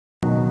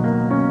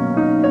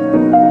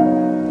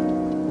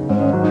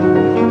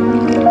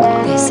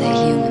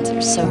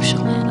They're social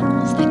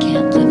animals. They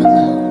can't live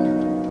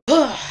alone.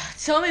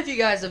 Tell me if you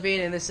guys have been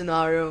in this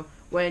scenario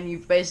when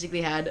you've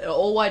basically had an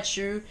all-white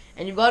shoe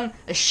and you've gotten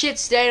a shit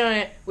stain on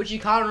it which you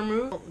can't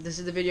remove. This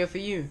is the video for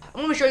you.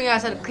 I'm going to be showing you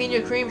guys how to clean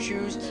your cream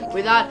shoes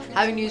without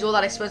having to use all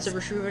that expensive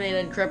Rejuvenate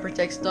and Crep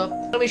Protect stuff. I'm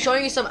going to be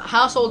showing you some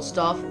household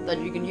stuff that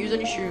you can use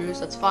on your shoes.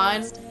 That's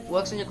fine.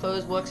 Works on your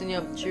clothes, works in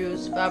your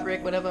shoes,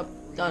 fabric, whatever.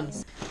 Done.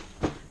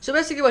 So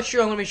basically what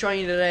shoe I'm going to be showing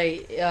you today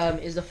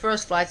is the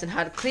First Flights and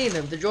how to clean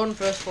them. The Jordan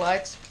First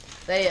Flights.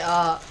 They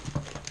are...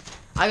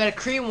 I got a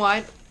cream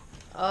white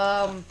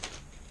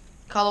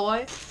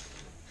colorway.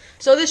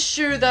 So this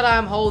shoe that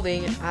I'm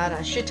holding had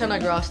a shit ton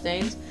of grass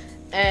stains,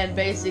 and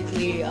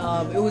basically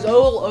it was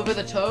all over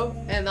the toe,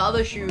 and the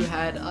other shoe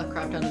had a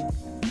crap ton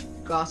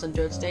of grass and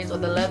dirt stains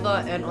on the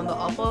leather and on the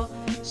upper.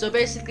 So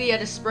basically I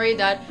had to spray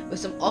that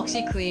with some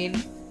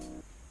OxiClean.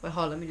 Wait,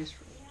 hold on, let me just...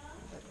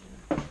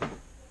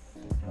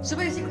 So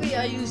basically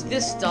I used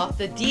this stuff,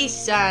 the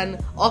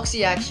D-San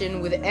Oxy Action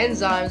with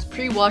enzymes,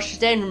 pre-wash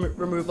stain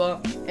remover,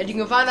 and you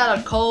can find that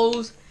at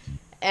Kohl's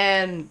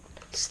and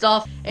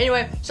stuff.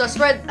 Anyway, so I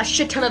spread a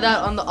shit ton of that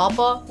on the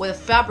upper where the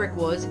fabric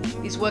was.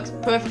 This works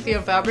perfectly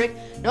on fabric,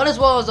 not as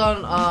well as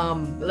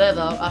on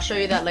leather. I'll show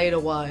you that later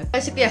why.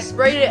 Basically I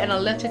sprayed it and I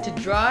left it to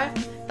dry.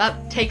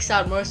 That takes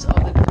out most of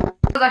the...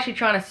 What I was actually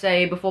trying to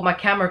say before my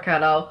camera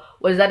cut out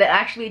was that it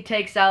actually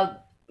takes out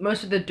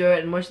most of the dirt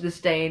and most of the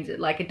stains.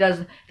 Like, it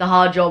does the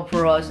hard job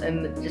for us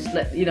and just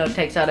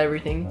takes out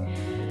everything.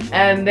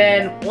 And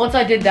then once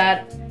I did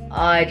that,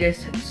 I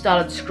just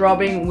started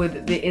scrubbing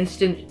with the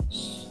instant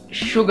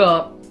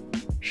sugar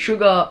soap.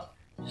 Sugar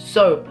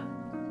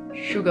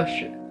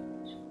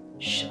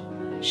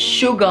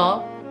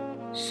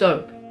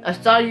soap. I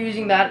started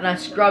using that and I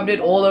scrubbed it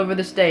all over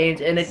the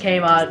stains and it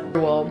came out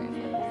well.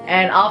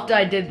 And after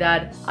I did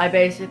that, I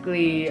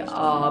basically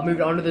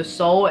moved on to the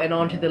sole and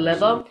onto the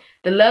leather.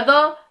 The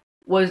leather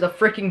was a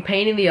freaking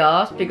pain in the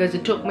ass because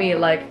it took me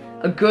like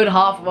a good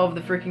half of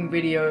the freaking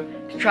video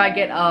to try and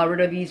get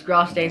rid of these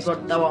grass stains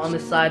that were on the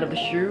side of the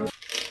shoe.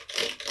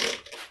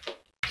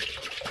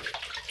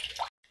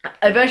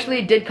 Eventually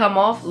it did come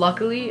off,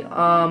 luckily,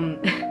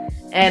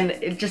 and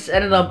it just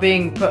ended up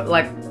being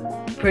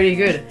pretty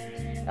good.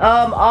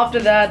 After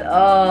that,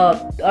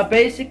 I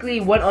basically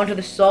went onto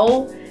the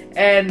sole,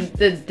 and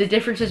the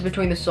differences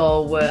between the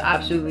sole were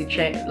absolutely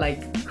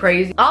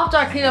crazy. After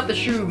I cleaned up the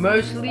shoe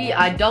mostly,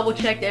 I double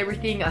checked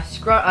everything. I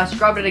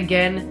scrubbed it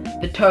again,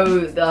 the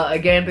toe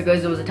again,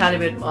 because there was a tiny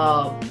bit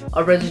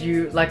of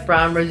residue, like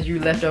brown residue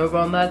left over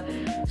on that.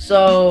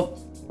 So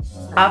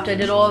after I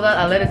did all of that,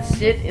 I let it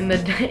sit in the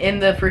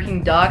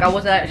freaking dark. I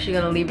wasn't actually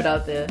gonna leave it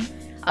out there.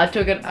 I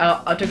took it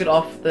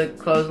off the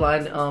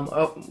clothesline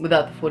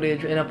without the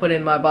footage, and I put it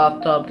in my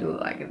bathtub to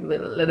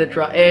let it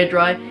air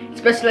dry.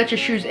 It's best to let your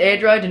shoes air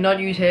dry. Do not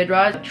use hair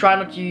dryers. Try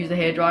not to use the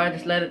hair dryer.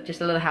 Just let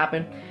it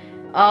happen.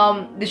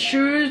 The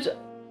shoes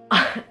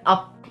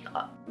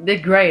they're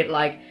great.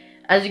 Like,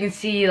 as you can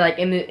see, like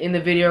in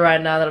the video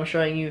right now that I'm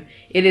showing you,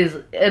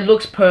 it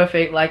looks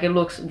perfect. Like, it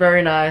looks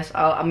very nice.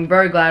 I'm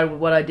very glad with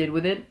what I did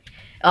with it.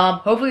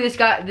 Hopefully this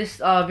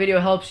video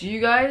helps you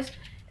guys.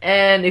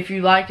 And if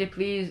you liked it,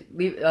 please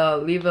leave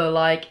a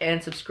like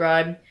and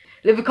subscribe.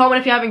 Leave a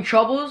comment if you're having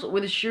troubles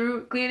with the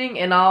shoe cleaning,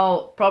 and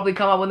I'll probably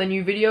come up with a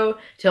new video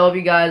to help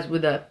you guys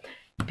with that.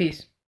 Peace.